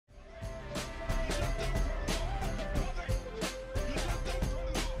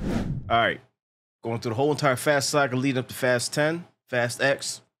All right. Going through the whole entire Fast Saga leading up to Fast 10, Fast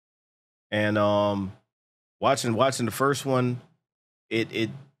X. And watching the first one, it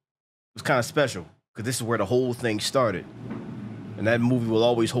was kind of special because this is where the whole thing started. And that movie will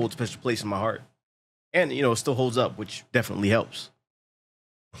always hold a special place in my heart. And, you know, it still holds up, which definitely helps.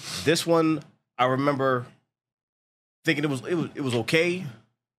 This one, I remember thinking it was okay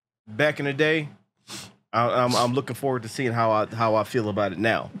back in the day. I'm looking forward to seeing how I feel about it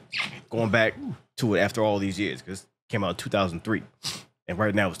now, going back to it after all these years, because it came out in 2003, and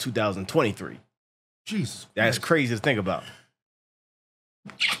right now it's 2023. Jesus, that's crazy to think about.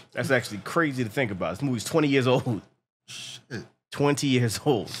 That's actually crazy to think about. This movie's 20 years old. Shit. 20 years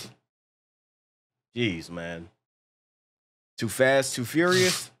old. Jeez, man. Too Fast, Too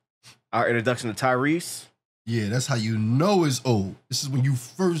Furious. Our introduction to Tyrese. Yeah, that's how you know it's old. This is when you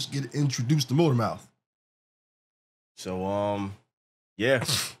first get introduced to Motor Mouth. So, yeah.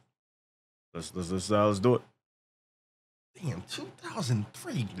 Let's do it. Damn,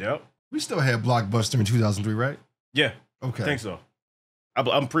 2003. Yep. We still had Blockbuster in 2003, right? Yeah. Okay. I think so.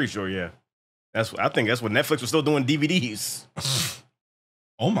 I'm pretty sure, yeah. I think that's when Netflix was still doing DVDs.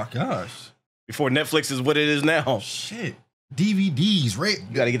 Oh my gosh. Before Netflix is what it is now. Shit. DVDs, right?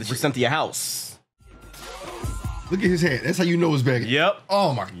 You gotta get this shit sent to your house. Look at his hat. That's how you know it's back. Yep.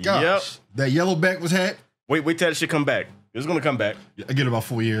 Oh my gosh. Yep. That yellow backwards hat. Wait till that shit come back. It's gonna come back. I get about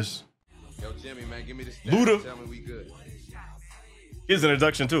 4 years. Yo, Jimmy, man, give me this. Luda. Tell me we good. His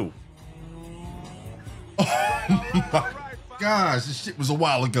introduction too. Oh my gosh, this shit was a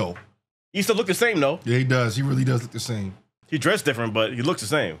while ago. He still look the same though. Yeah, he does. He really does look the same. He dressed different, but he looks the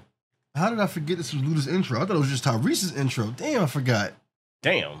same. How did I forget this was Luda's intro? I thought it was just Tyrese's intro. Damn, I forgot.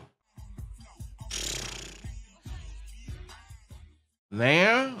 Damn.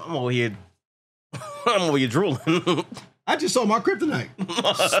 Man, I'm over here drooling. I just saw my kryptonite.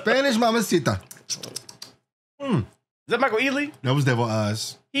 Spanish mamacita. Is that Michael Ealy? That was Devil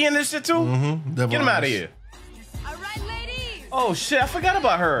Eyes. He in this shit too? Mm-hmm. Get him out of here. All right, ladies. Oh shit, I forgot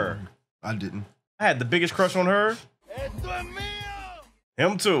about her. I didn't. I had the biggest crush on her.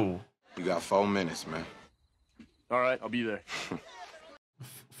 Him too. You got 4 minutes, man. All right, I'll be there.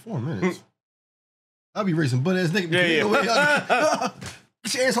 4 minutes? I'll be racing butt ass nigga. Yeah.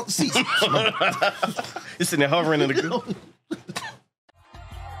 Get your ass off the seat. You're sitting there hovering in the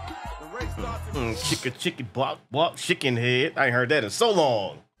chicken, block, chicken head. I ain't heard that in so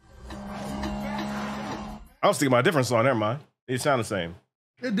long. I was thinking about a different song. Never mind. It sounded the same.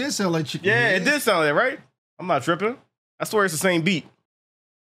 It did sound like chicken. Yeah, head. it did sound like that, right? I'm not tripping. I swear it's the same beat.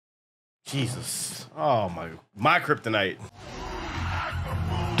 Jesus. Oh my kryptonite.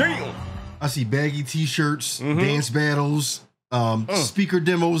 Damn. I see baggy t-shirts, dance battles, speaker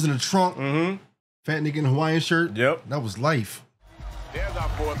demos in the trunk, fat nigga in a Hawaiian shirt. Yep. That was life. There's our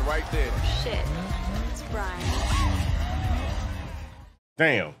fourth right there. Shit. It's Brian.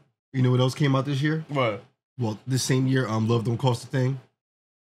 Damn. You know what else came out this year? What? Well, this same year, Love Don't Cost a Thing.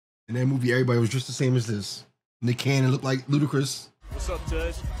 In that movie, everybody was just the same as this. Nick Cannon looked like Ludacris. What's up,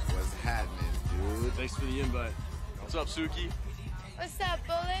 Tej? What's happening, dude? Thanks for the invite. What's up, Suki? What's up,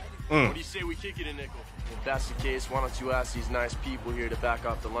 Bullet? What do you say we kick it a nickel? If that's the case, why don't you ask these nice people here to back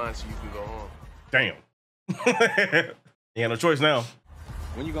off the line so you can go home? Damn. You had no choice now.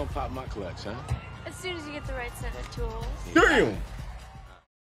 When you gonna pop my clutch, huh? As soon as you get the right set of tools.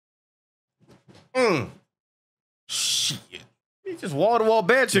 Damn. Shit. He just wall-to-wall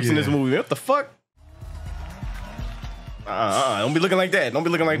bad chicks in this movie. What the fuck? Don't be looking like that. Don't be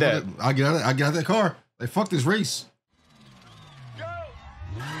looking like that. I get out of that car. Like, fuck this race.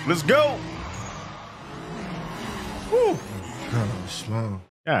 Let's go. Woo. Gosh, man.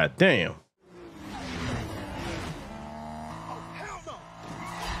 God damn.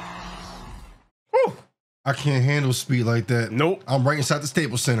 Woo. I can't handle speed like that. Nope. I'm right inside the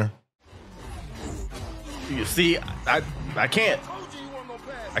Staples Center. You see, I can't.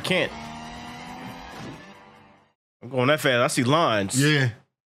 I can't. I'm going that fast. I see lines. Yeah.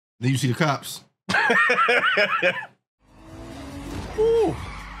 Then you see the cops. Woo.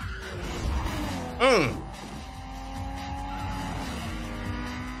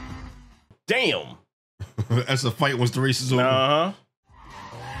 Damn. That's a fight once the race is over. Uh-huh.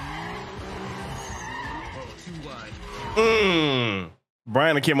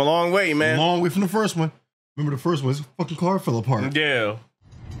 Brian came a long way, man. Long way from the first one. Remember the first one? His fucking car fell apart. Yeah.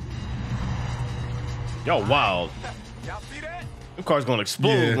 Yo, wild. Y'all see that? The car's gonna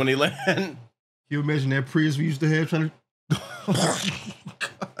explode when they land. Can you imagine that Prius we used to have trying to...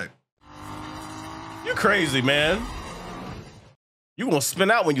 God. You crazy, man. You gonna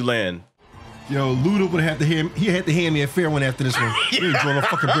spin out when you land. Yo, Luda would have to hand. He had to hand me a fair one after this one. He ain't drawing a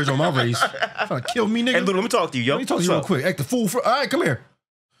fucking bridge on my race. Trying to kill me, nigga. Hey, Luda, let me talk to you, yo. Let me talk to you real quick. Act the fool for. All right, come here.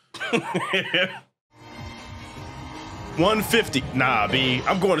 150. Nah, B.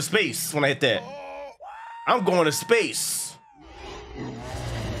 I'm going to space when I hit that. I'm going to space.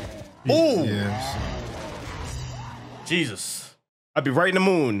 Ooh. Yeah. Jesus. I'd be right in the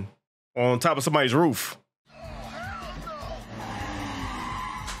moon on top of somebody's roof.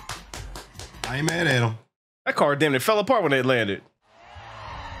 I ain't mad at him. That car damn it fell apart when it landed.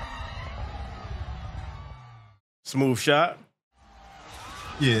 Smooth shot.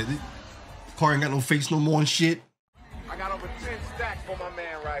 Yeah, the car ain't got no face no more and shit. I got over 10 stacks for my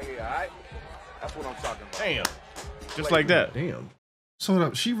man right here, all right? That's what I'm talking about. Damn. Just like that. Damn. So hold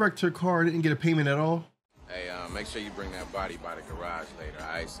up, she wrecked her car and didn't get a payment at all? Hey, make sure you bring that body by the garage later, all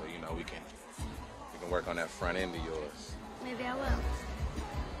right? So, you know, we can work on that front end of yours. Maybe I will.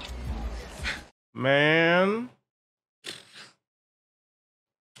 Man.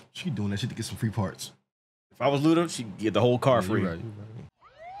 She doing that shit to get some free parts. If I was Luda, she'd get the whole car Yeah, free. you're right.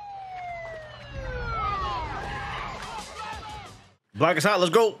 Black is hot,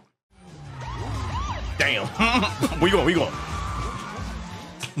 let's go. Damn. Where you going? Where you going?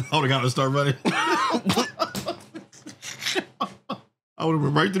 I would have got to start running. I would have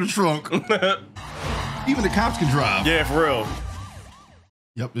been right to the trunk. Even the cops can drive. Yeah, for real.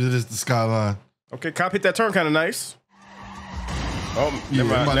 Yep, it is the skyline. Okay, cop hit that turn kind of nice. Oh, Yeah,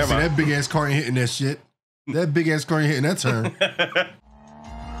 never I'm about mind, to never say, mind. that big ass car ain't hitting that shit. That big ass car ain't hitting that turn.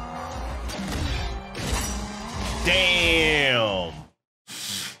 Damn.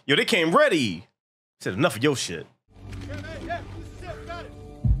 Yo, they came ready. Said enough of your shit.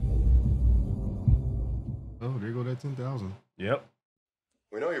 Oh, there go that 10,000. Yep.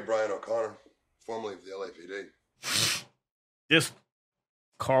 We know you're Brian O'Connor, formerly of the LAPD. This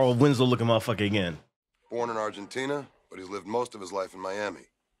Carl Winslow looking motherfucker again. Born in Argentina, but he's lived most of his life in Miami.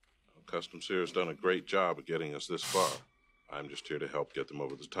 Customs here has done a great job of getting us this far. I'm just here to help get them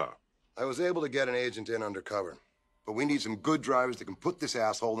over the top. I was able to get an agent in undercover, but we need some good drivers that can put this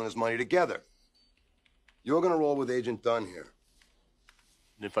asshole and his money together. You're gonna roll with Agent Dunn here.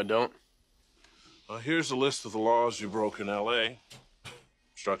 And if I don't? Here's a list of the laws you broke in L.A.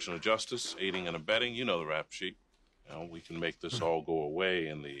 Obstruction of justice, aiding and abetting, you know the rap sheet. Now, we can make this all go away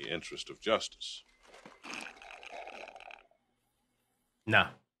in the interest of justice. Nah.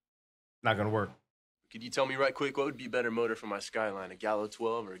 Not gonna work. Could you tell me right quick what would be better motor for my Skyline, a Gallo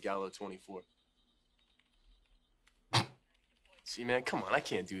 12 or a Gallo 24? See, man, come on, I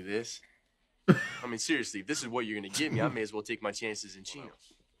can't do this. I mean, seriously, if this is what you're gonna give me, I may as well take my chances in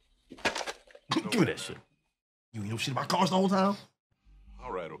chinos. Give me that shit. You know shit about cars the whole time?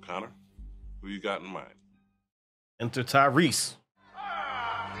 All right, O'Connor. Who you got in mind? Enter Tyrese.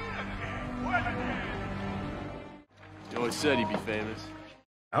 You always said he'd be famous.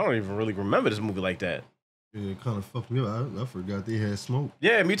 I don't even really remember this movie like that. Yeah, it kind of fucked me up. I forgot they had smoke.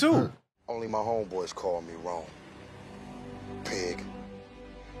 Yeah, me too. Only my homeboys call me wrong. Pig.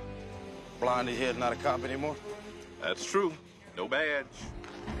 Blondie head not a cop anymore? That's true. No badge.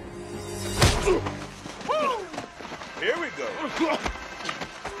 Here we go.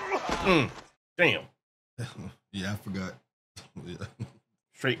 Damn. Yeah, I forgot. Yeah.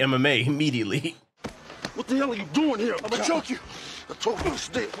 Straight MMA immediately. What the hell are you doing here? I'm gonna choke you. I told you to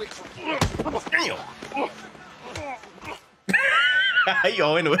stay away from me. Damn.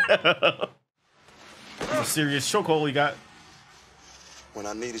 Yo, anyway. That's a serious chokehold he got. When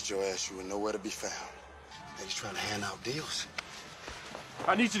I needed your ass, you were nowhere to be found. Now you trying to hand out deals?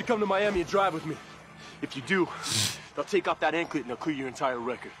 I need you to come to Miami and drive with me. If you do, they'll take off that anklet and they'll clear your entire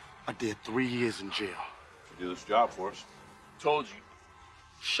record. I did 3 years in jail. Do this job for us. Told you.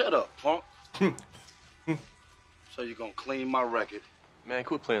 Shut up, punk. So you're gonna clean my record? Man,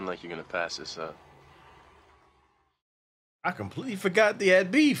 quit playing like you're gonna pass this up. I completely forgot they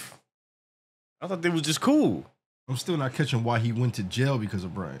had beef. I thought they was just cool. I'm still not catching why he went to jail because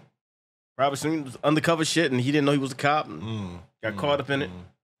of Brian. Probably some undercover shit and he didn't know he was a cop and got caught up in it.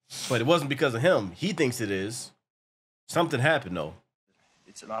 But it wasn't because of him. He thinks it is. Something happened though.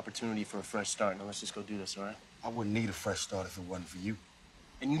 It's an opportunity for a fresh start. Now let's just go do this, all right? I wouldn't need a fresh start if it wasn't for you.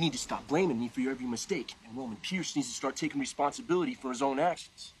 And you need to stop blaming me for your every mistake. And Roman Pierce needs to start taking responsibility for his own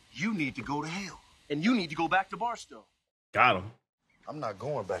actions. You need to go to hell. And you need to go back to Barstow. Got him. I'm not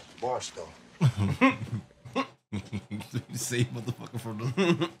going back to Barstow. Save motherfucker from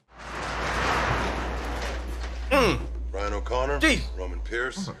the. Brian O'Connor, Jeez. Roman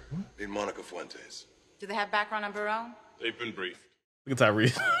Pierce, meet Monica Fuentes. Do they have background on Barone? They've been briefed. Look at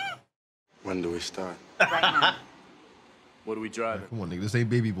Tyrese. When do we start? Right now. What are we driving? Come on, nigga. This ain't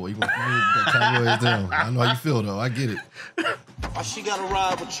Baby Boy. You gotta calm your ass down. I know how you feel, though. I get it. Why she gotta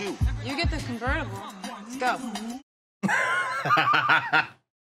ride with you? You get the convertible. Let's go.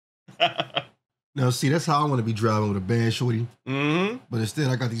 Now, see, that's how I want to be driving with a bad shorty. Mm-hmm. But instead,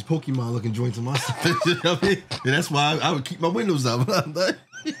 I got these Pokemon-looking joints on my side. You know what I mean? And that's why I would keep my windows up.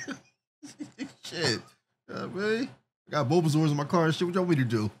 Shit. Yeah, man. I got Bulbasaurs in my car and shit. What y'all want me to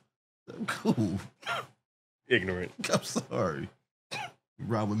do? I'm cool. Ignorant. I'm sorry.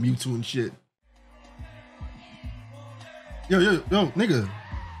 Ride with Mewtwo and shit. Yo, nigga.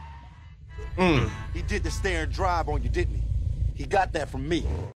 He did the stare and drive on you, didn't he? He got that from me.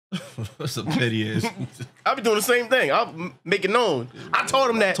 That's a petty ass. I'll be doing the same thing. I'll make it known. I told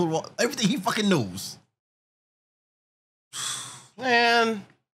him that. Told him everything he fucking knows. Man,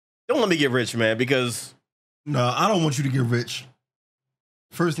 don't let me get rich, man, because... Nah, I don't want you to get rich.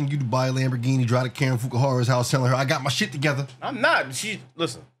 First thing you do, buy a Lamborghini, drive to Karen Fukuhara's house, telling her, I got my shit together. I'm not.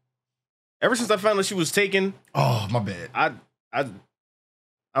 Listen, ever since I found out she was taken... Oh, my bad. I don't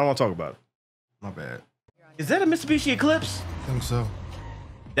want to talk about it. My bad. Is that a Mitsubishi Eclipse? I think so.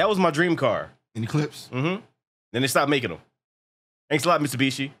 That was my dream car. Any clips? Mm-hmm. Then they stopped making them. Thanks a lot,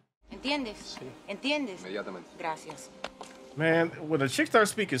 Mitsubishi. ¿Entiendes? ¿Entiendes? Gracias. Man, when a chick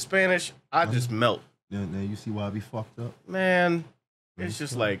starts speaking Spanish, I just melt. Now you see why I be fucked up? Man, it's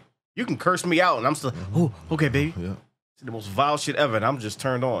just like, you can curse me out and I'm still, oh, okay, baby. Yeah. It's the most vile shit ever and I'm just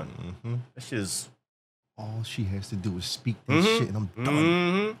turned on. Mm-hmm. That shit is... All she has to do is speak this shit and I'm done.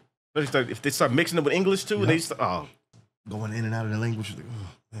 Mm-hmm. If they start mixing it with English too, they start, oh. Going in and out of the language. Like, oh,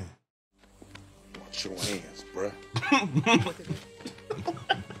 man. Watch your hands, bruh.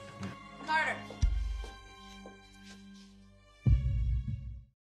 Carter.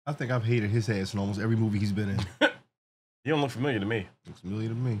 I think I've hated his ass in almost every movie he's been in. You don't look familiar to me. Looks familiar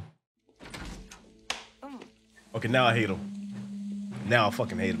to me. Okay, now I hate him. Now I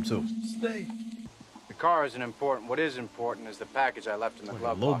fucking hate him too. Stay. The car isn't important. What is important is the package I left in the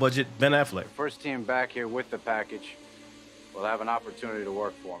glove Low box. budget Ben Affleck. First team back here with the package will have an opportunity to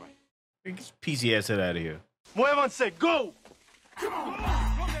work for me. Get this PC ass head out of here. Muévanse, go!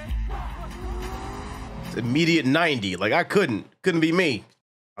 It's immediate 90. Like I couldn't be me.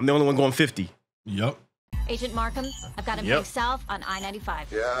 I'm the only one going 50. Yep. Agent Markham, I've got him heading south on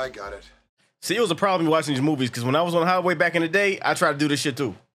I-95. Yeah, I got it. See, it was a problem watching these movies because when I was on the highway back in the day, I tried to do this shit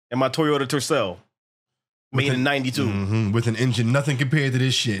too. In my Toyota Tercel. Made in 92. Mm-hmm. With an engine, nothing compared to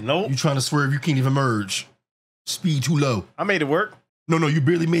this shit. Nope. You trying to swerve, you can't even merge. Speed too low. I made it work. No, you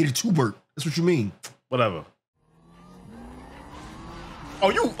barely made it to work. That's what you mean. Whatever.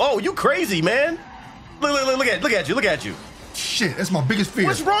 Oh, you crazy, man. Look at you. Shit, that's my biggest fear.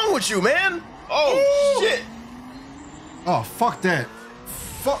 What's wrong with you, man? Oh, shit. Oh, fuck that.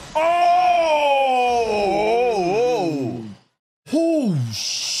 Fuck. Oh. Oh,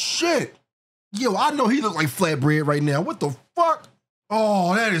 shit. Yo, I know he look like flatbread right now. What the fuck?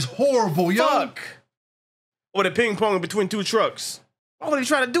 Oh, that is horrible, yo. Fuck. Or the ping pong between two trucks. Why would he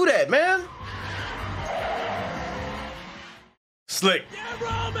try to do that, man? Slick. Yeah,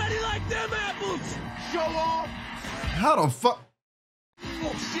 bro, man, he like them apples. Show off. How the fuck?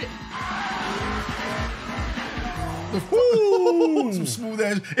 Oh, shit. Some smooth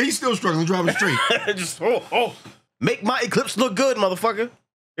ass. And he's still struggling driving straight. Just, make my Eclipse look good, motherfucker.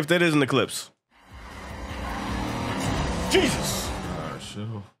 If that is an Eclipse. Jesus.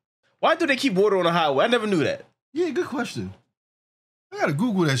 Sure. Why do they keep water on the highway? I never knew that. Yeah, good question. I gotta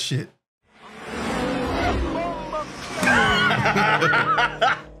Google that shit.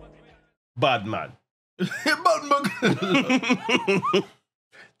 Badman.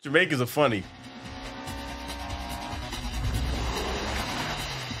 Jamaicans are funny.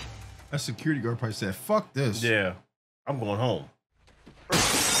 That security guard probably said, fuck this. Yeah. I'm going home.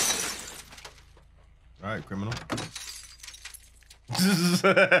 All right, criminal. You just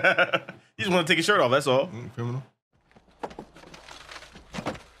want to take your shirt off, that's all. Criminal.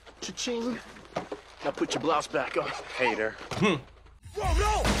 Cha-ching. Now put your blouse back on. Hater. Whoa,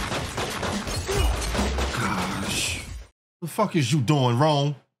 no! Gosh. The fuck is you doing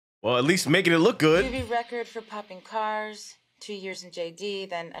wrong? Well, at least making it look good. UV record for popping cars, 2 years in JD,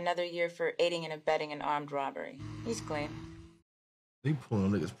 then another year for aiding and abetting an armed robbery. He's clean. They pulling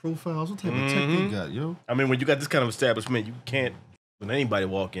on niggas' profiles. What type of tech they got, yo? I mean, when you got this kind of establishment, you can't let anybody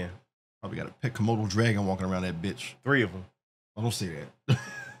walk in. Probably got a pet Komodo dragon walking around that bitch. 3 of them. Oh, don't say that.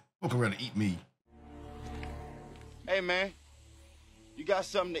 Walking around to eat me. Hey, man. You got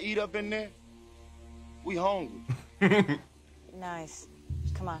something to eat up in there? We hungry. Nice.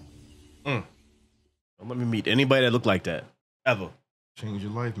 Come on. Don't let me meet anybody that look like that. Ever. Change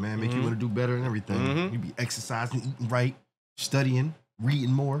your life, man. Make you want to do better and everything. You be exercising, eating right. studying,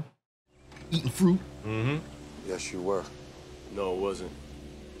 reading more, eating fruit. Mm-hmm. Yes, you were. No, it wasn't.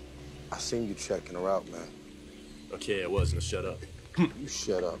 I seen you checking her out, man. Okay, it wasn't. Shut up. You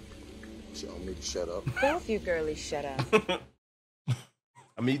shut up. You don't need to shut up. Both you girlies shut up.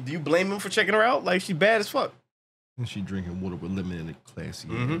 I mean, do you blame him for checking her out? Like, she bad as fuck. And she drinking water with lemon in it, classy.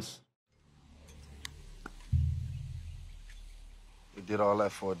 You did all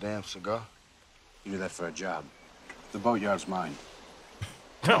that for a damn cigar? You did that for a job. The boatyard's mine.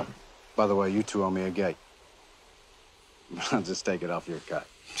 Oh. By the way, you two owe me a gate. I'll just take it off your cut.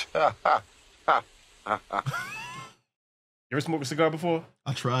 You ever smoked a cigar before?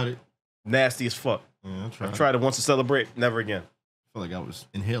 I tried it. Nasty as fuck. Yeah, I tried it once to celebrate, never again. I felt like I was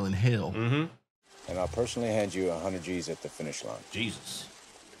inhaling hell. Mm-hmm. And I'll personally hand you 100 G's at the finish line. Jesus.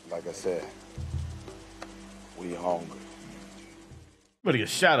 Like I said, we hungry. You better get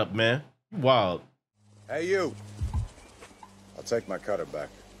shot up, man. You wild. Hey, you. I'll take my cutter back.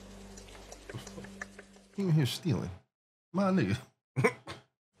 He in here stealing. My nigga.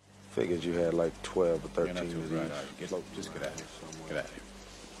 Figured you had like 12 or 13 You're not too of right. these. Just get out of here. Get out of here.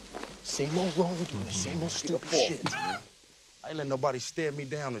 Same old wrong with you, same old stupid shit. I ain't let nobody stare me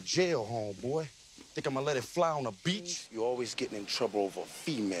down to jail, homeboy. Think I'm gonna let it fly on the beach? You're always getting in trouble over a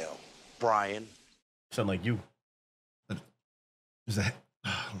female, Brian. Sound like you. Is that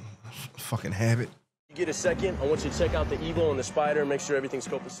fucking habit? You get a second, I want you to check out the eagle and the spider and make sure everything's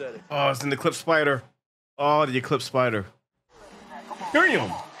copacetic. Oh, it's in the Eclipse Spider. Oh, the Eclipse Spider.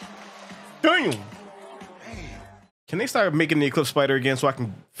 Damn. Damn. Can they start making the Eclipse Spider again so I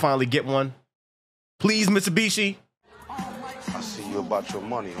can finally get one? Please, Mitsubishi. I see you about your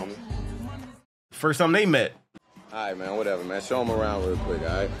money, homie. First time they met. All right, man, whatever, man. Show them around real quick, all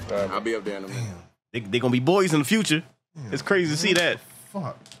right? I'll be up there in a minute. They gonna be boys in the future. It's crazy to see that.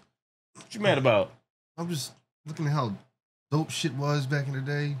 Fuck. What you mad about? I'm just looking at how dope shit was back in the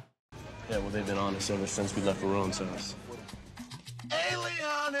day. Yeah, well, they've been honest ever since we left Veron's house.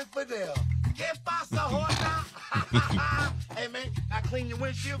 Alien infidel. ¿Qué pasa, Horta? Hey, man, I clean your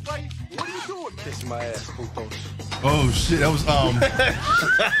windshield for you? What are you doing, man? Kiss my ass, puto. Oh shit, that was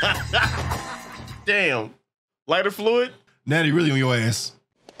Damn. Lighter fluid? Natty really on your ass.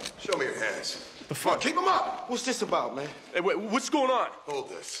 Show me your hands. The fuck? Keep them up. What's this about, man? Hey, wait, what's going on? Hold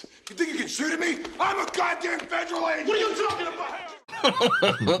this. You think you can shoot at me? I'm a goddamn federal agent. What are you talking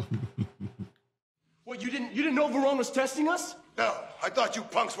about? What, you didn't know Veron was testing us? No, I thought you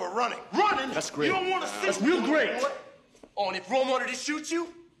punks were running. Running? That's great. You don't want to see That's real great. Oh, and if Veron wanted to shoot you,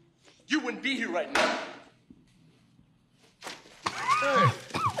 you wouldn't be here right now. Hey,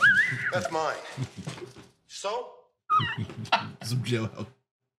 that's mine. So? Some jailhouse.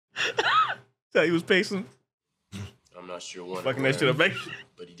 How he was pacing. I'm not sure what. Fucking that shit up, man.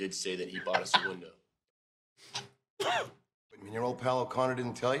 But he did say that he bought us a window. You mean your old pal O'Connor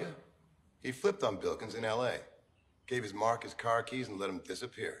didn't tell you? He flipped on Bilkins in L.A. Gave his Mark his car keys and let him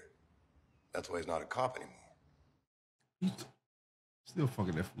disappear. That's why he's not a cop anymore. Still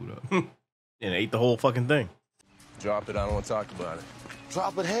fucking that food up. And ate the whole fucking thing. Drop it. I don't want to talk about it.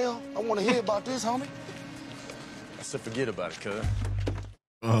 Drop it, hell. I want to hear about this, homie. I said forget about it, cuz.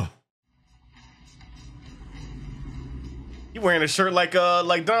 You wearing a shirt like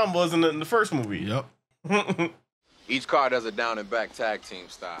Dom was in the first movie. Yep. Each car does a down and back tag team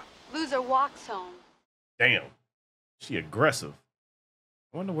style. Loser walks home. Damn. She aggressive.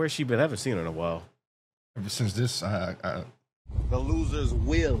 I wonder where she been. I haven't seen her in a while. Ever since this, The losers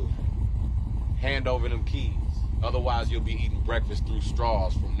will hand over them keys. Otherwise, you'll be eating breakfast through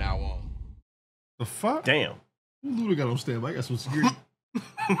straws from now on. the fuck? Damn. Who Luda got on standby? I got some security.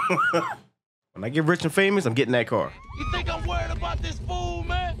 When I get rich and famous, I'm getting that car. You think I'm worried about this fool,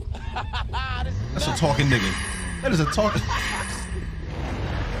 man? That's a talking nigga. That is a talking.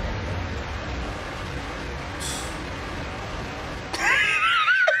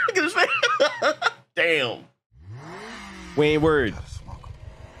 Look at his face. Damn. We ain't worried.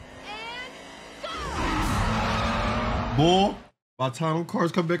 Boy, by the time them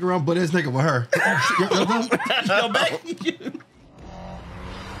cars come back around, but ass nigga with her. Yo, back.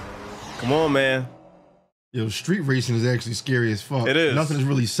 Come on, man. Yo, street racing is actually scary as fuck. It is. Nothing is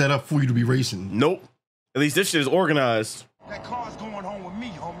really set up for you to be racing. Nope. At least this shit is organized. That car's going home with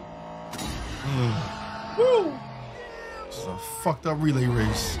me, homie. Woo. This is a fucked up relay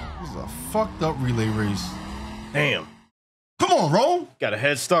race. This is a fucked up relay race. Damn. Come on, Rome. Got a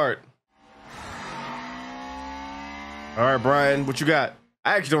head start. All right, Brian, what you got?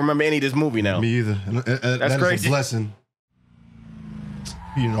 I actually don't remember any of this movie now. Me either. And, that's crazy. A blessing.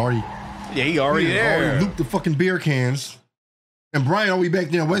 He already. Yeah, he already there. Already looped the fucking beer cans. And Brian, are we back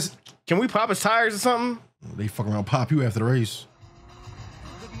there? West? Can we pop his tires or something? They fucking around pop you after the race.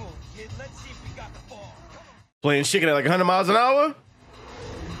 Playing chicken at like 100 miles an hour?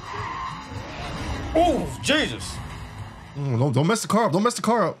 Oh, Jesus. Don't mess the car up. Don't mess the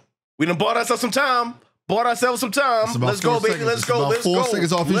car up. We done bought ourselves some time. Let's go, baby. Let's go. Let's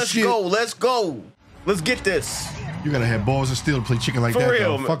go. Let's go. Let's get this. You gotta have balls of steel to play chicken like For that.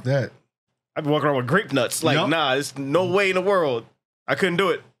 real, Though. Fuck that. I've been walking around with grape nuts. Like, nah, there's no way in the world. I couldn't do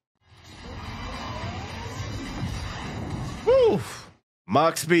it. Woo.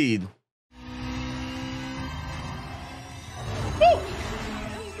 Mach speed. Woo.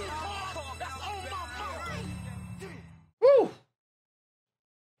 Woo.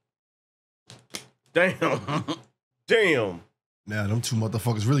 Damn. Damn. Nah, them two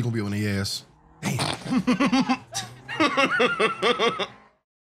motherfuckers really gonna be on their ass.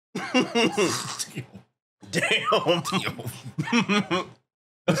 Damn.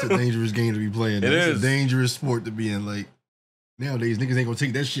 That's a dangerous game to be playing. It It's is a dangerous sport to be in. Like, nowadays, niggas ain't gonna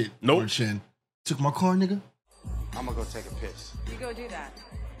take that shit. Nope. Chin. Took my car, nigga. I'm gonna go take a piss. You go do that.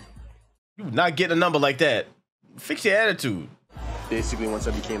 You not getting a number like that. Fix your attitude. Basically, once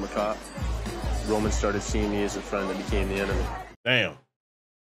I became a cop, Roman started seeing me as a friend that became the enemy. Damn.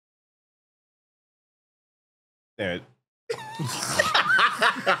 Damn it.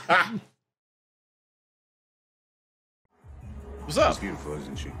 What's up? She's beautiful,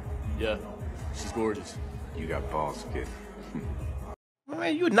 isn't she? Yeah, she's gorgeous. You got balls, kid.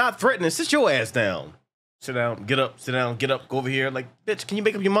 Man, you're not threatening. Sit your ass down. Sit down, get up, sit down, get up, go over here. Like, bitch, can you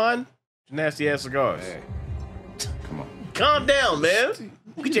make up your mind? Nasty ass cigars. Hey, come on. Calm down, man.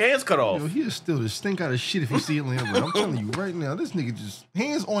 Get your hands cut off. Yo, he'll still just stink out of shit if you see it laying around. I'm telling you right now, this nigga just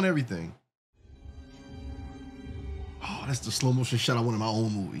hands on everything. Oh, that's the slow motion shot I want in my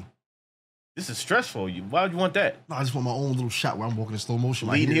own movie. This is stressful. Why would you want that? No, I just want my own little shot where I'm walking in slow motion.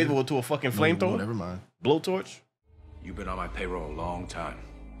 Leading hit to a fucking flamethrower? No, never mind. Blowtorch? You've been on my payroll a long time.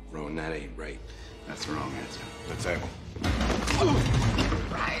 Rowan, that ain't right. That's the wrong answer. The table.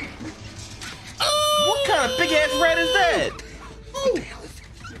 What kind of big ass rat is that?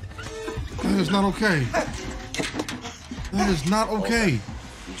 That is not okay. That is not okay.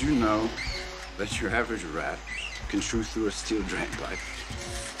 Did you know that your average rat can chew through a steel drain pipe?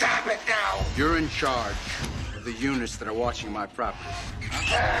 Stop it now! You're in charge of the units that are watching my property.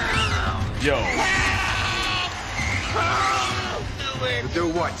 Yo. Do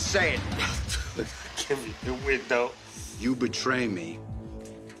what? Say it. Give me the window. You betray me,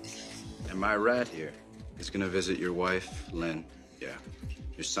 and my rat here is gonna visit your wife, Lynn. Yeah.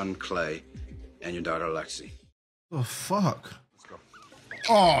 Your son, Clay, and your daughter, Lexi. The fuck? Let's go.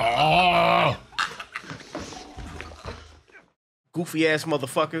 Oh! Goofy ass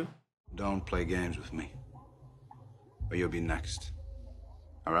motherfucker. Don't play games with me, or you'll be next.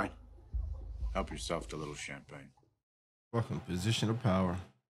 All right? Help yourself to a little champagne. Fucking position of power.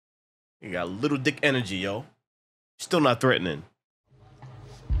 You got little dick energy, yo. Still not threatening.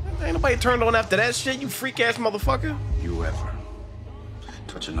 Ain't nobody turned on after that shit, you freak ass motherfucker. You ever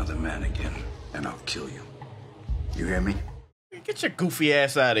touch another man again, and I'll kill you. You hear me? Get your goofy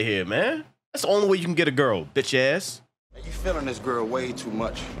ass out of here, man. That's the only way you can get a girl, bitch ass. You feeling this girl way too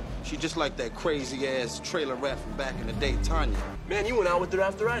much. She just like that crazy ass trailer rat from back in the day, Tanya. Man, you went out with her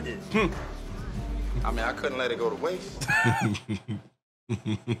after I did. I mean, I couldn't let it go to waste.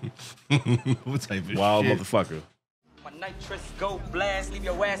 What type of wild shit? Motherfucker. My nitrous go blast, leave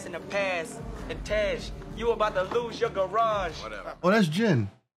your ass in the past. And Taj, you about to lose your garage. Whatever. Oh, that's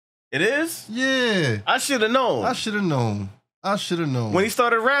Jen. It is? Yeah. I should have known. I should have known. I should have known. When he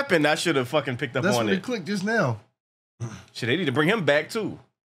started rapping, I should have fucking picked up That's on when it. it clicked just now. Shit, they need to bring him back too.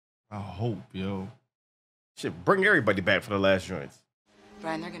 I hope, yo. Shit, bring everybody back for the last joints.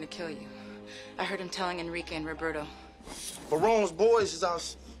 Brian, they're gonna kill you. I heard him telling Enrique and Roberto. Baron's boys is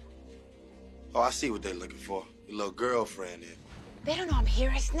out. Oh, I see what they're looking for. Your little girlfriend there. They don't know I'm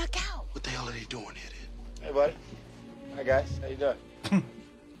here. I snuck out. What the hell are they doing here then? Hey, buddy. Hi, guys. How you doing?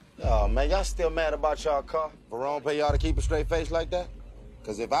 Oh, man, y'all still mad about y'all car? Baron pay y'all to keep a straight face like that?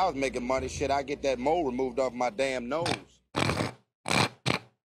 Because if I was making money, shit, I'd get that mole removed off my damn nose.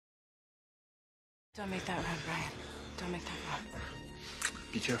 Don't make that run, Brian. Don't make that run.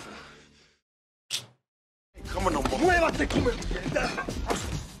 Be careful. Come on, no more.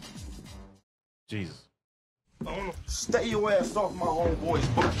 Jesus. Stay your ass off my homeboy's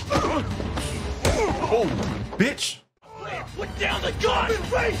butt. Oh, bitch. Put down the gun!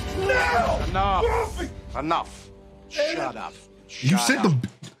 Right now! Enough. Enough. Shut up. You sent them.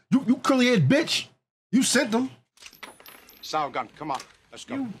 You curly-head bitch. You sent them. Sour gun, come on. Let's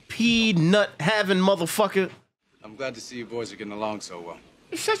go. You pea nut having motherfucker. I'm glad to see you boys are getting along so well.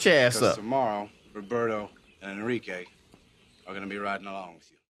 Shut your ass Because up. tomorrow, Roberto, and Enrique are gonna be riding along with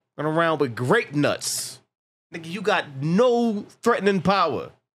you. Run around with grape nuts. Nigga, you got no threatening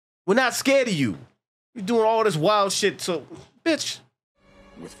power. We're not scared of you. You're doing all this wild shit, so, bitch.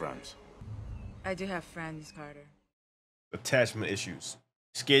 With friends. I do have friends, Carter. Attachment issues.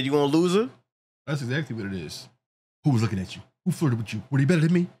 Scared you gonna lose her? That's exactly what it is. Who was looking at you? Who flirted with you? Were they better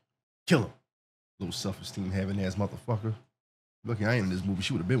than me? Kill him. Little self-esteem having ass motherfucker. Lucky I ain't in this movie.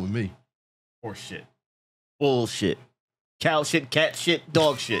 She would have been with me. Horse shit. Bullshit. Cow shit, cat shit,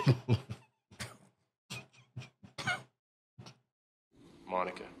 dog shit.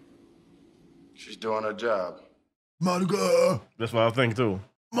 Monica. She's doing her job. Monica! That's what I think too.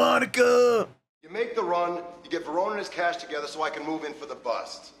 Monica! You make the run, you get Verona and his cash together so I can move in for the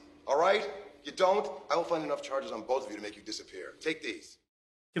bust. All right? You don't, I will find enough charges on both of you to make you disappear. Take these.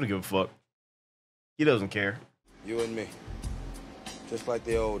 He don't give a fuck. He doesn't care. You and me. Just like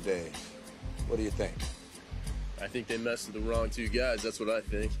the old days. What do you think? I think they messed with the wrong two guys. That's what I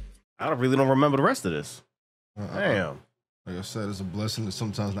think. I really don't remember the rest of this. Damn. Like I said, it's a blessing to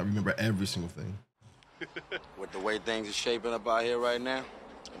sometimes not remember every single thing. With the way things are shaping up out here right now,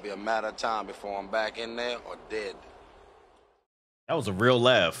 it'll be a matter of time before I'm back in there or dead. That was a real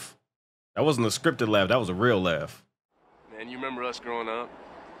laugh. That wasn't a scripted laugh. That was a real laugh. Man, you remember us growing up?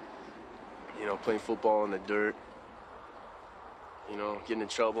 You know, playing football in the dirt. You know, getting in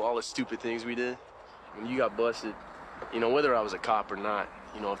trouble, all the stupid things we did. When you got busted, you know, whether I was a cop or not,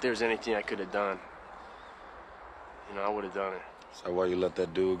 you know, if there was anything I could have done, you know, I would have done it. So why you let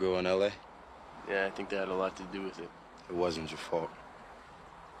that dude go in L.A.? Yeah, I think that had a lot to do with it. It wasn't your fault.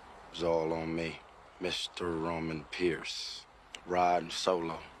 It was all on me. Mr. Roman Pierce. Riding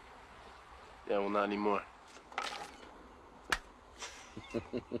solo. Yeah, well, not anymore.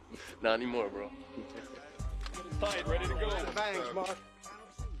 Not anymore, bro. Tight, ready to go. Thanks, Mark.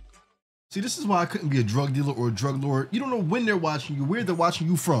 See, this is why I couldn't be a drug dealer or a drug lord. You don't know when they're watching you, where they're watching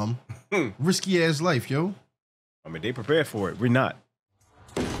you from. Risky ass life, yo. I mean, they prepared for it. We're not.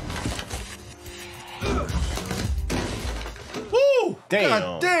 Woo! Damn.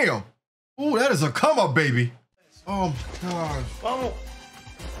 God damn. Ooh, that is a come up, baby. Oh my gosh. Oh.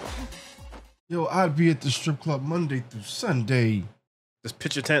 Yo, I'd be at the strip club Monday through Sunday. Just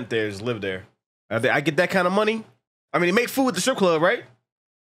pitch a tent there, just live there. I get that kind of money. I mean, they make food at the strip club, right?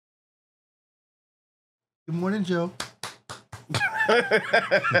 Good morning, Joe.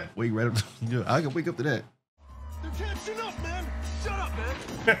 Wake right up. Yo, I can wake up to that. Shut up, man. Shut up,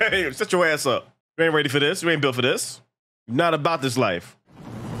 man. Hey, shut your ass up. You ain't ready for this. You ain't built for this. You're not about this life.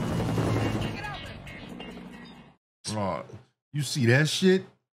 Oh, you see that shit?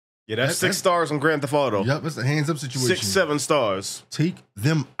 Yeah, that's 6 stars on Grand Theft Auto. Yep, that's a hands up situation. 6, 7 stars. Take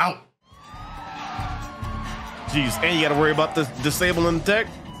them out. Jeez, and you got to worry about the disabling the tech.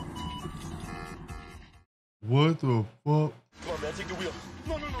 What the fuck? Come on, man, take the wheel.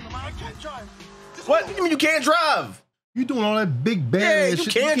 No, man, I can't drive. What? You mean you can't drive? You doing all that big bad ass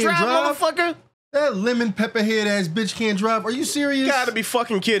you shit? Can't drive, motherfucker? That lemon pepper head ass bitch can't drive. Are you serious? You gotta be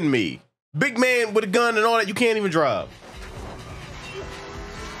fucking kidding me. Big man with a gun and all that, you can't even drive.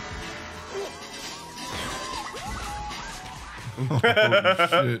 Oh,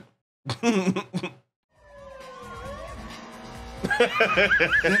 shit.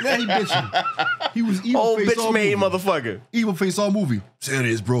 Now he bitching. He was evil face bitch all made movie. motherfucker. Evil face all movie.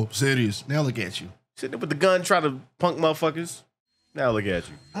 Serious, bro. Serious. Now look at you. Sitting there with the gun trying to punk motherfuckers. Now look at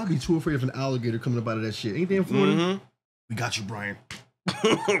you. I'd be too afraid of an alligator coming up out of that shit. Ain't they in Florida? Mm-hmm. We got you, Brian. Be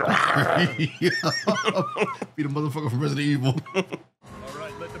the motherfucker from Resident Evil. All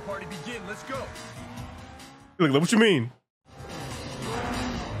right, let the party begin. Let's go. Look, what you mean?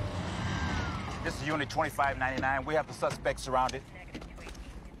 This is Unit 2599. We have the suspect surrounded.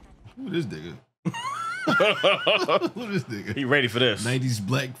 Who this nigga? Who this nigga? He ready for this. 90s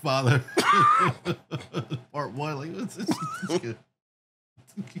black father. Part 1. Like, what's this?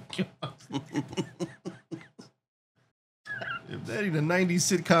 If that ain't a 90s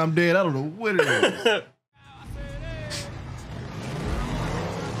sitcom dad, I don't know what it is.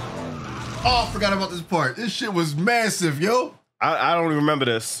 Oh, I forgot about this part. This shit was massive, yo. I don't even remember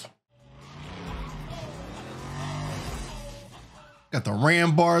this. Got the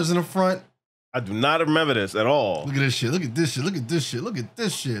ram bars in the front. I do not remember this at all. Look at this shit. Look at this shit. Look at this shit. Look at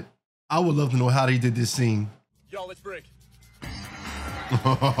this shit. I would love to know how they did this scene. Yo, let's break.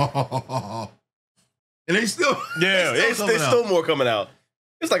 And they still, yeah, they still more coming out.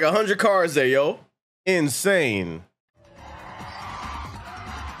 It's like 100 cars there, yo. Insane.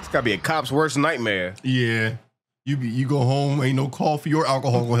 It's gotta be a cop's worst nightmare. Yeah, you go home, ain't no coffee or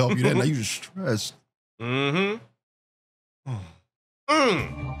alcohol gonna help you. That night you just stressed. Mm-hmm.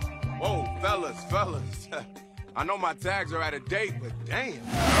 Whoa, fellas. I know my tags are out of date, but damn.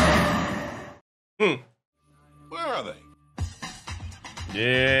 Where are they?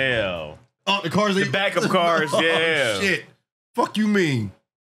 Yeah. Oh, the cars. The backup cars. Yeah. Oh, shit. Fuck you mean?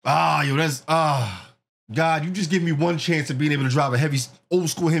 Yo, that's God, you just give me one chance of being able to drive a heavy, old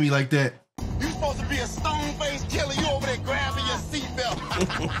school Hemi like that. You supposed to be a stone-faced killer. You over there grabbing your seatbelt.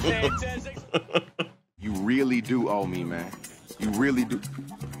 You really do owe me, man. You really do.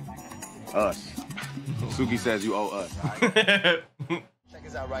 Us. Suki says you owe us. All right? Check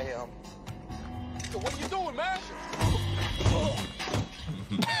us out right here, Yo, what are you doing, man?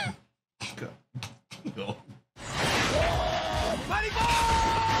 Go. Let him go!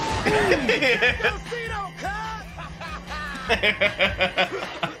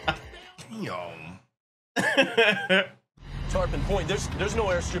 Tarpon Point. There's no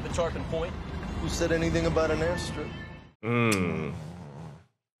airstrip at Tarpon Point. Who said anything about an airstrip?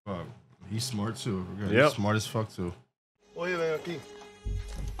 Fuck. He's smart too. Yep. He's smart as fuck too. Oye, ven aquí.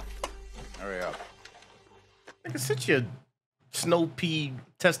 Hurry up. Nigga, sit your snow pea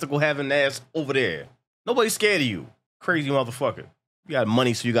testicle having ass over there. Nobody's scared of you. Crazy motherfucker. You got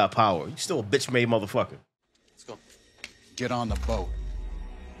money, so you got power. You still a bitch made motherfucker. Let's go. Get on the boat.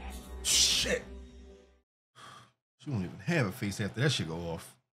 Shit. She won't even have a face after that shit go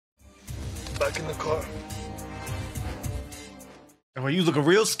off. Back in the car. Well, you was looking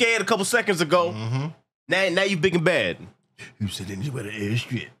real scared a couple seconds ago. Mm-hmm. Now you big and bad. You said anywhere to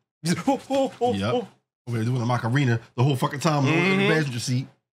airstrip. Yep. Over there doing the Macarena the whole fucking time in the passenger seat.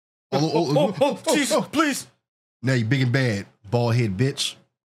 Jesus, please. Now you big and bad, bald head bitch.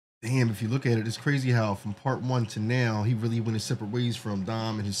 Damn, if you look at it, it's crazy how from part 1 to now, he really went his separate ways from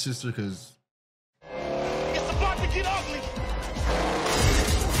Dom and his sister, because It's about to get ugly.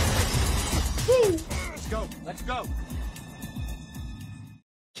 Woo! Let's go.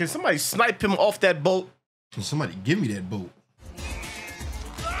 Can somebody snipe him off that boat? can somebody give me that boat?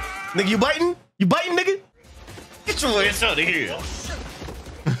 Nigga, you biting? You biting, nigga? Get your ass out of here.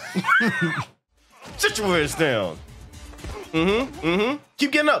 Sit your ass down.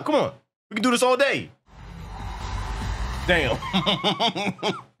 Keep getting up. Come on. We can do this all day. Damn.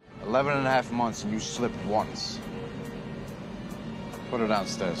 11 and a half months and you slipped once. Put her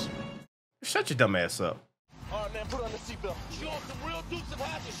downstairs. Shut your dumb ass up. All right, man, put on the seatbelt. She on some real Dukes of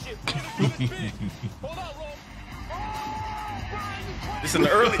Hazzard shit. We're gonna do this big. Hold on, Ro. This is in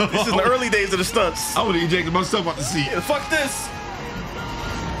the early days of the stunts. I would have ejected myself out the seat. Yeah, fuck this.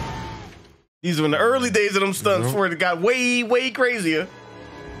 These were in the early days of them stunts before it got way, way crazier.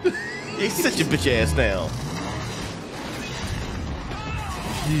 Yeah, sit your bitch ass down.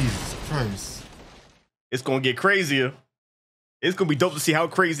 Jesus Christ. It's gonna get crazier. It's gonna be dope to see how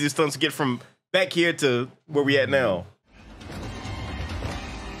crazy the stunts get from back here to where we at now.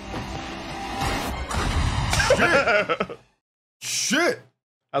 Shit.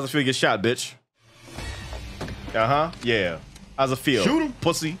 How's it feel to get shot, bitch? Yeah. How's it feel? Shoot him.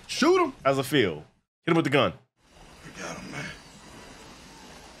 Pussy. Shoot him. How's it feel? Hit him with the gun. You got him, man.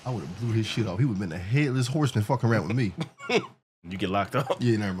 I would have blew his shit off. He would have been a headless horseman fucking around with me. You get locked up.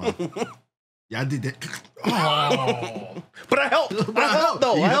 Yeah, never mind. Yeah, I did that. Oh. But I helped. I helped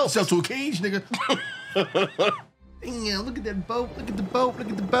though. You I helped helped. yourself to a cage, nigga. Damn, look at that boat. Look at the boat. Look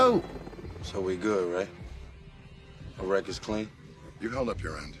at the boat. So we good, right? Our record's clean? You held up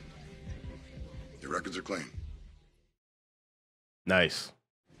your end. Your records are clean. Nice.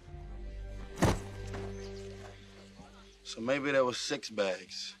 So maybe there was 6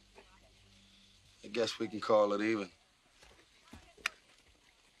 bags. I guess we can call it even.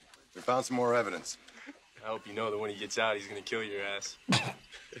 We found some more evidence. I hope you know that when he gets out, he's gonna kill your ass.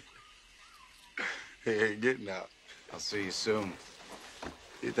 He ain't getting out. I'll see you soon.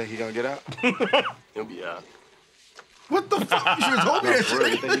 You think he gonna get out? He'll be out. What the fuck? You should have told me that For real,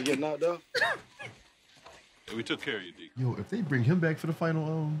 you shit. think he getting out, though? Yeah, we took care of you, Deke. Yo, if they bring him back for the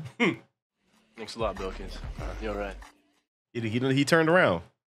final, Thanks a lot, Bilkins. You're right. He turned around.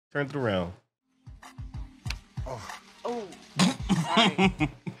 Turned it around. Oh, sorry.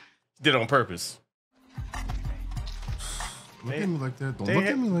 Did it on purpose. look at me like that. Don't They look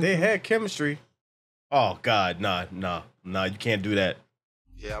had, at me like they that. had chemistry. Oh God, nah, you can't do that.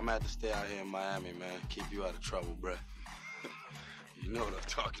 Yeah, I'm gonna have to stay out here in Miami, man. Keep you out of trouble, bruh. You know what I'm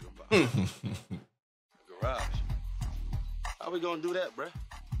talking about. Garage. How we gonna do that, bruh?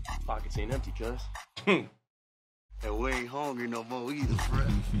 Pockets ain't empty, cuz. And we ain't hungry no more either,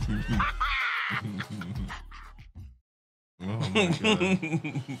 bruh. Oh my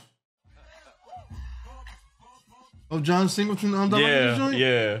God. Oh, John Singleton on the joint?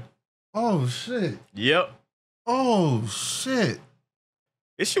 Yeah. Oh shit. Yep. Oh shit.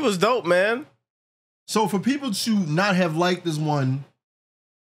 This shit was dope, man. So for people to not have liked this one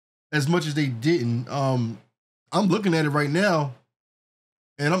as much as they didn't, I'm looking at it right now,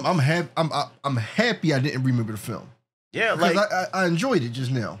 and I'm happy I didn't remember the film. Yeah, because like I enjoyed it just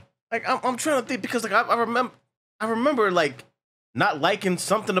now. Like I'm trying to think because like I remember like not liking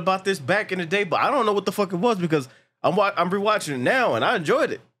something about this back in the day, but I don't know what the fuck it was because I'm rewatching it now and I enjoyed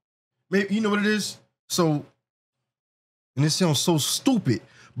it. Maybe you know what it is. So, and this sounds so stupid,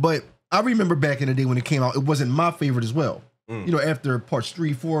 but I remember back in the day when it came out, it wasn't my favorite as well. You know, after parts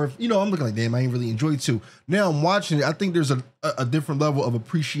 3, 4, you know, I'm looking like, damn, I ain't really enjoyed it too. Now I'm watching it. I think there's a different level of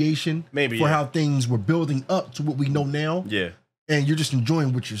appreciation for how things were building up to what we know now. Yeah. And you're just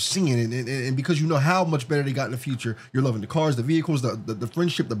enjoying what you're seeing. And because you know how much better they got in the future, you're loving the cars, the vehicles, the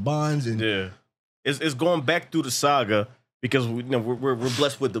friendship, the bonds. And yeah. It's going back through the saga because we're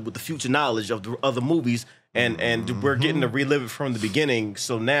blessed with the future knowledge of the other movies and we're getting to relive it from the beginning.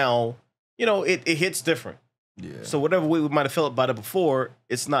 So now, you know, it hits different. Yeah. So whatever way we might have felt about it before,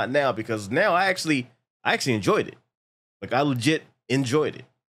 it's not now because now I actually enjoyed it. Like I legit enjoyed it.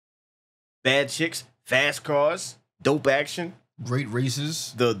 Bad chicks, fast cars, dope action, great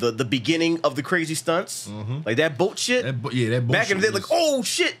races. The beginning of the crazy stunts, like that boat shit. That boat back in the day, like oh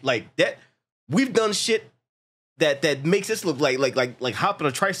shit, like that. We've done shit that makes us look like hopping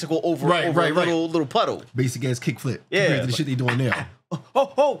a tricycle over a little puddle. Basic ass kickflip. Yeah, compared to the shit they doing now.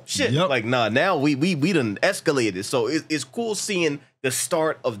 Oh shit! Yep. Like nah, now we done escalated. So it's cool seeing the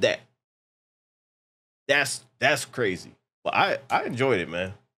start of that. That's crazy. But I enjoyed it,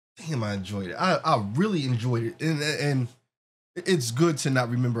 man. Damn, I enjoyed it. I really enjoyed it, and it's good to not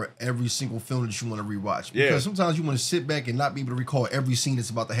remember every single film that you want to rewatch because sometimes you want to sit back and not be able to recall every scene that's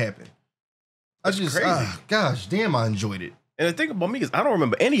about to happen. That's crazy. Gosh, damn, I enjoyed it. And the thing about me is I don't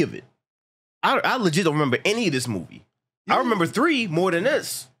remember any of it. I legit don't remember any of this movie. I remember 3 more than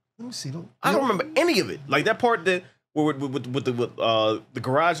this. Let me see. I don't remember any of it. Like that part that with the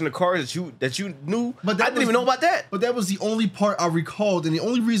garage and the cars that you knew. But I didn't even know about that. But that was the only part I recalled, and the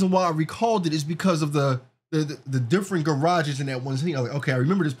only reason why I recalled it is because of the different garages in that one scene. I was like, okay, I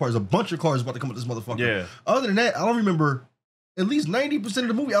remember this part. There's a bunch of cars about to come with this motherfucker. Yeah. Other than that, I don't remember. At least 90% of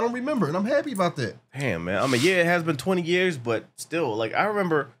the movie, I don't remember, and I'm happy about that. Damn, man. I mean, yeah, it has been 20 years, but still, like I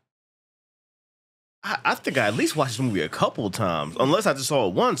remember. I think I at least watched this movie a couple of times, unless I just saw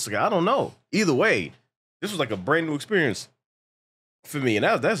it once. Like, I don't know. Either way, this was like a brand new experience for me, and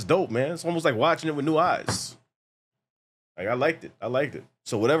that's dope, man. It's almost like watching it with new eyes. Like I liked it.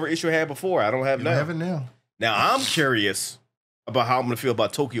 So whatever issue I had before, I don't have now. I have it now. Now I'm curious about how I'm gonna feel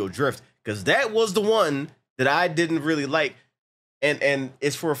about Tokyo Drift because that was the one that I didn't really like, and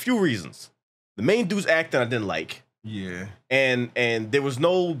it's for a few reasons. The main dude's acting I didn't like. Yeah, and there was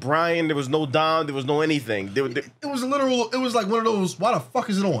no Brian, there was no Dom, there was no anything. It was literal. It was like one of those. Why the fuck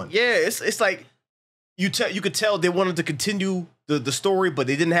is it on? Yeah, it's like you could tell they wanted to continue the story, but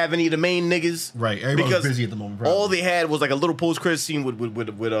they didn't have any of the main niggas. Right, everybody was busy at the moment. Probably. All they had was like a little post-credit scene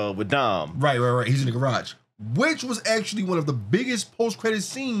with Dom. Right. He's in the garage, which was actually one of the biggest post-credit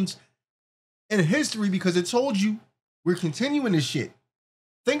scenes in history because it told you we're continuing this shit.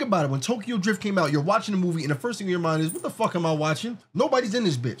 Think about it. When Tokyo Drift came out, you're watching the movie, and the first thing in your mind is, what the fuck am I watching? Nobody's in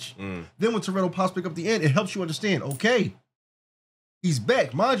this bitch. Then when Toretto Pops pick up the end, it helps you understand, okay, he's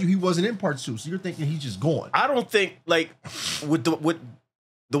back. Mind you, he wasn't in part 2, so you're thinking he's just gone. I don't think, like, with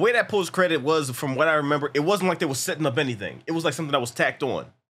the way that post-credit was, from what I remember, it wasn't like they were setting up anything. It was like something that was tacked on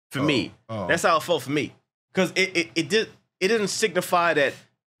for me. That's how it felt for me. Because it didn't signify that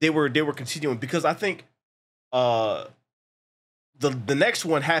they were continuing, because I think the next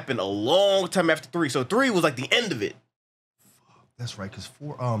one happened a long time after 3. So 3 was like the end of it. That's right, because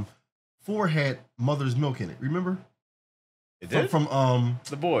 4 had Mother's Milk in it. Remember? It did? From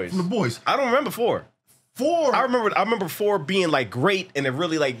The Boys. From The Boys. I don't remember 4. 4. I remember 4 being like great and it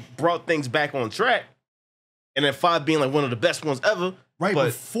really like brought things back on track. And then 5 being like one of the best ones ever. Right, but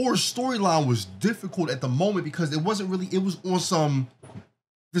 4's storyline was difficult at the moment because it wasn't really, it was on some,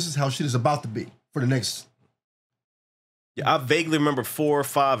 this is how shit is about to be for the next. Yeah, I vaguely remember 4,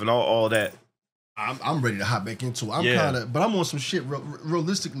 5, and all that. I'm ready to hop back into it. But I'm on some shit.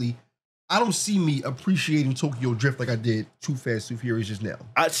 Realistically, I don't see me appreciating Tokyo Drift like I did Too Fast, Too Furious just now.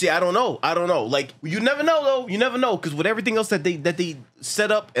 I don't know. Like, you never know though. You never know, because with everything else that they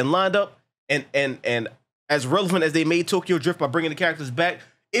set up and lined up, and as relevant as they made Tokyo Drift by bringing the characters back,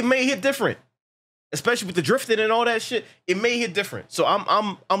 it may hit different. Especially with the drifting and all that shit, it may hit different. So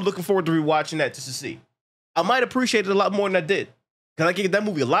I'm looking forward to rewatching that just to see. I might appreciate it a lot more than I did. Because I gave that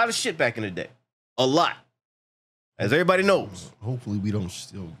movie a lot of shit back in the day. A lot. As everybody knows. Hopefully we don't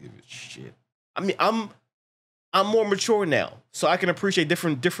still give it shit. I mean, I'm more mature now, so I can appreciate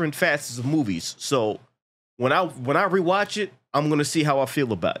different facets of movies. So when I rewatch it, I'm gonna see how I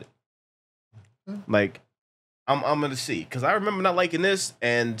feel about it. Like I'm gonna see, because I remember not liking this,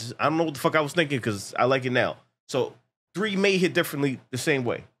 and I don't know what the fuck I was thinking, because I like it now. So 3 may hit differently the same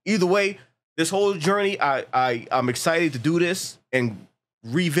way. Either way, this whole journey, I'm excited to do this and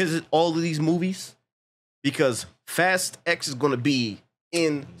revisit all of these movies, because Fast X is gonna be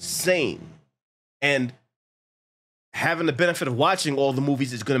insane, and having the benefit of watching all the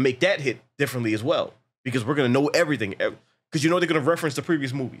movies is going to make that hit differently as well, because we're going to know everything. Because you know they're going to reference the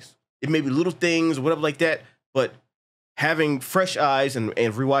previous movies. It may be little things or whatever like that, but having fresh eyes and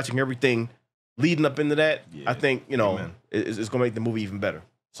rewatching everything leading up into that, I think, you know, it's going to make the movie even better.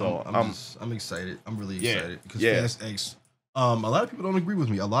 So I'm excited. I'm really excited because Fast X. A lot of people don't agree with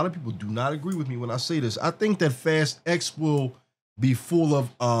me. A lot of people do not agree with me when I say this. I think that Fast X will be full of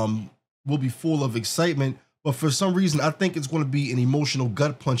excitement. But for some reason, I think it's going to be an emotional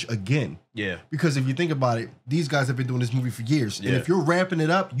gut punch again. Yeah. Because if you think about it, these guys have been doing this movie for years. Yeah. And if you're ramping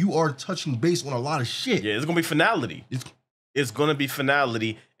it up, you are touching base on a lot of shit. Yeah, it's going to be finality. It's going to be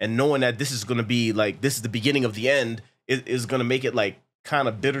finality. And knowing that this is going to be like, this is the beginning of the end, is going to make it like kind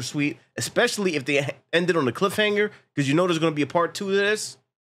of bittersweet. Especially if they ended on a cliffhanger. Because you know there's going to be a part 2 to this.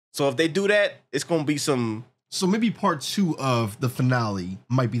 So if they do that, it's going to be some... So maybe part 2 of the finale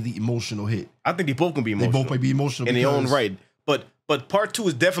might be the emotional hit. I think they both gonna be emotional. They both might be emotional in their own right. But part 2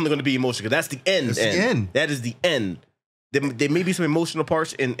 is definitely gonna be emotional, because that's the end. That's the end. That is the end. There may be some emotional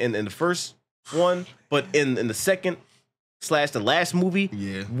parts in the first one, but in the second / the last movie,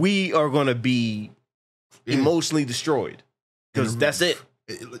 we are gonna be emotionally destroyed, because that's it.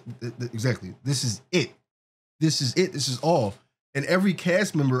 Exactly. This is it. This is it. This is all. And every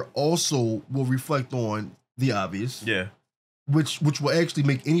cast member also will reflect on the obvious, which will actually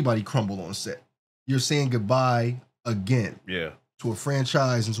make anybody crumble on set. You're saying goodbye again, to a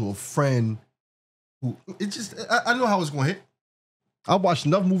franchise and to a friend who I know how it's going to hit. I watched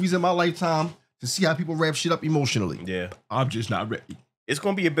enough movies in my lifetime to see how people wrap shit up emotionally. Yeah, I'm just not ready. It's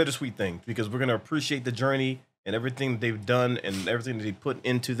going to be a bittersweet thing, because we're going to appreciate the journey and everything that they've done and everything that they put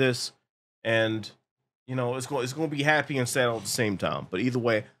into this, and you know it's going to be happy and sad all at the same time. But either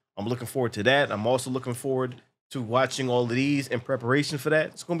way, I'm looking forward to that. I'm also looking forward to watching all of these in preparation for that.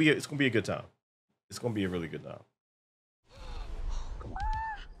 It's gonna be a good time. It's gonna be a really good time. Come on.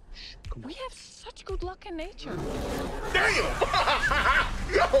 We have such good luck in nature. Damn!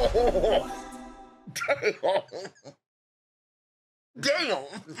 Damn!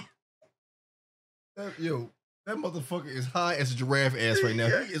 Yo, that motherfucker is high as a giraffe ass right now.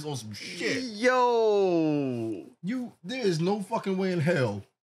 He is on some shit. Yo! There is no fucking way in hell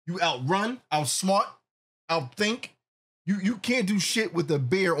you outrun, outsmart, outthink. You can't do shit with a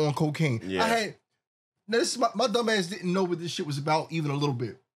bear on cocaine. Yeah. Now this is my dumb ass didn't know what this shit was about even a little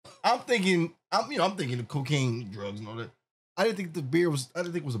bit. I'm thinking of cocaine, drugs, and all that. I didn't think it was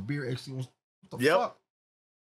a bear actually. What the fuck?